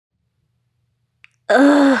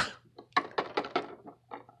Ugh.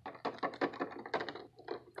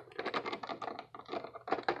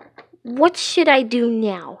 What should I do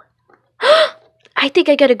now? I think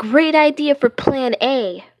I got a great idea for plan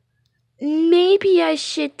A. Maybe I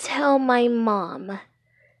should tell my mom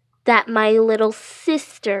that my little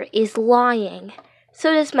sister is lying.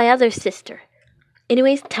 So does my other sister.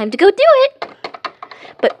 Anyways, time to go do it.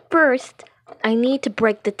 But first, I need to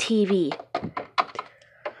break the TV.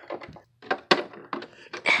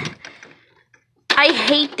 I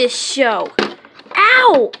hate this show.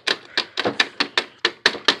 Ow!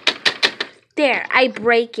 There, I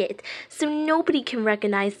break it. So nobody can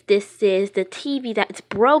recognize this is the TV that's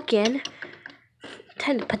broken.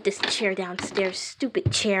 Time to put this chair downstairs.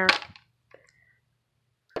 Stupid chair.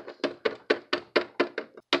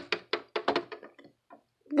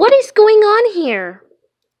 What is going on here?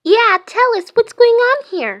 Yeah, tell us what's going on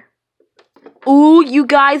here. Ooh, you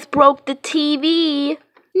guys broke the TV.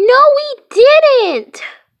 No, we didn't.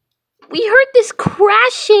 We heard this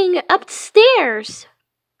crashing upstairs.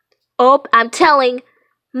 Oh, I'm telling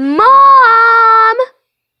Mom.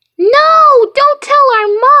 No, don't tell our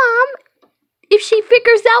mom. If she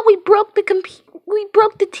figures out we broke the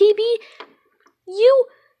TV,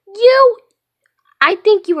 I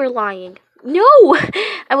think you were lying. No,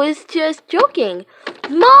 I was just joking.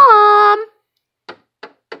 Mom!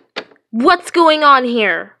 What's going on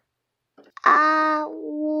here?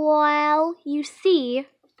 Well, you see,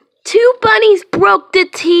 two bunnies broke the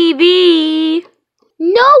TV.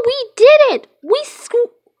 No, we didn't.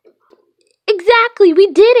 Exactly, we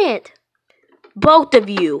didn't. Both of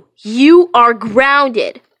you are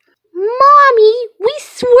grounded. Mommy, we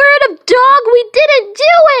swear to dog we didn't do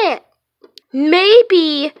it.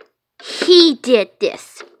 Maybe he did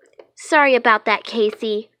this. Sorry about that,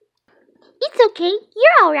 Casey. It's okay.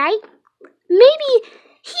 You're all right. Maybe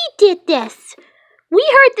he did this. We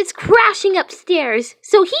heard this crashing upstairs,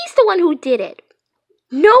 so he's the one who did it.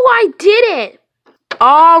 No, I didn't.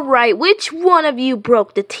 All right, which one of you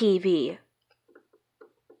broke the TV?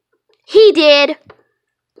 He did.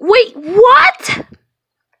 Wait, what?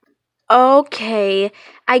 Okay,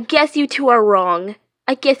 I guess you two are wrong.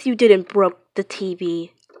 I guess you didn't broke the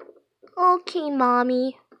TV. Okay,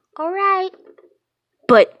 Mommy. All right.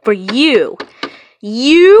 But for you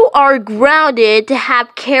are grounded to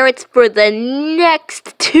have carrots for the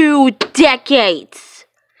next 2 decades.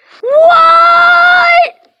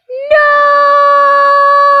 What? No!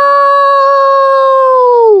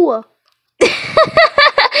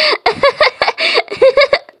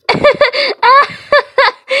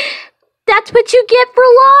 That's what you get for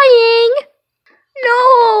lying.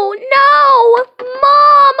 No,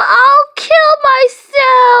 Mom, I'll kill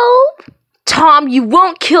myself. Tom, you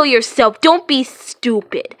won't kill yourself. Don't be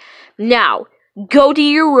stupid. Now, go to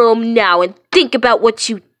your room now and think about what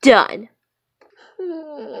you've done.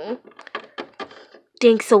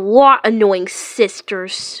 Thanks a lot, annoying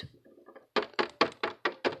sisters.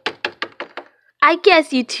 I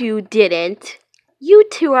guess you two didn't. You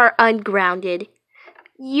two are ungrounded.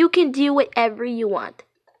 You can do whatever you want.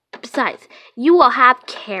 Besides, you will have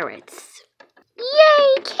carrots.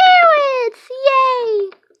 Yay, carrots! Yay!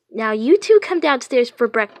 Now you two come downstairs for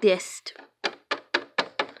breakfast.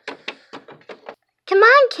 Come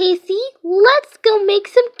on, Casey. Let's go make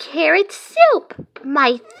some carrot soup.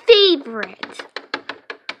 My favorite.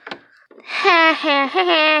 Ha ha ha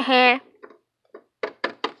ha ha.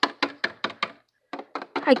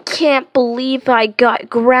 I can't believe I got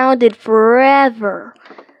grounded forever.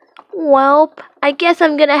 Well, I guess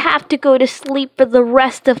I'm gonna have to go to sleep for the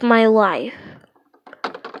rest of my life.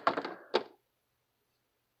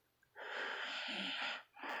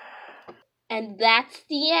 And that's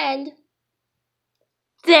the end.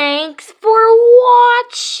 Thanks for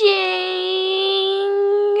watching!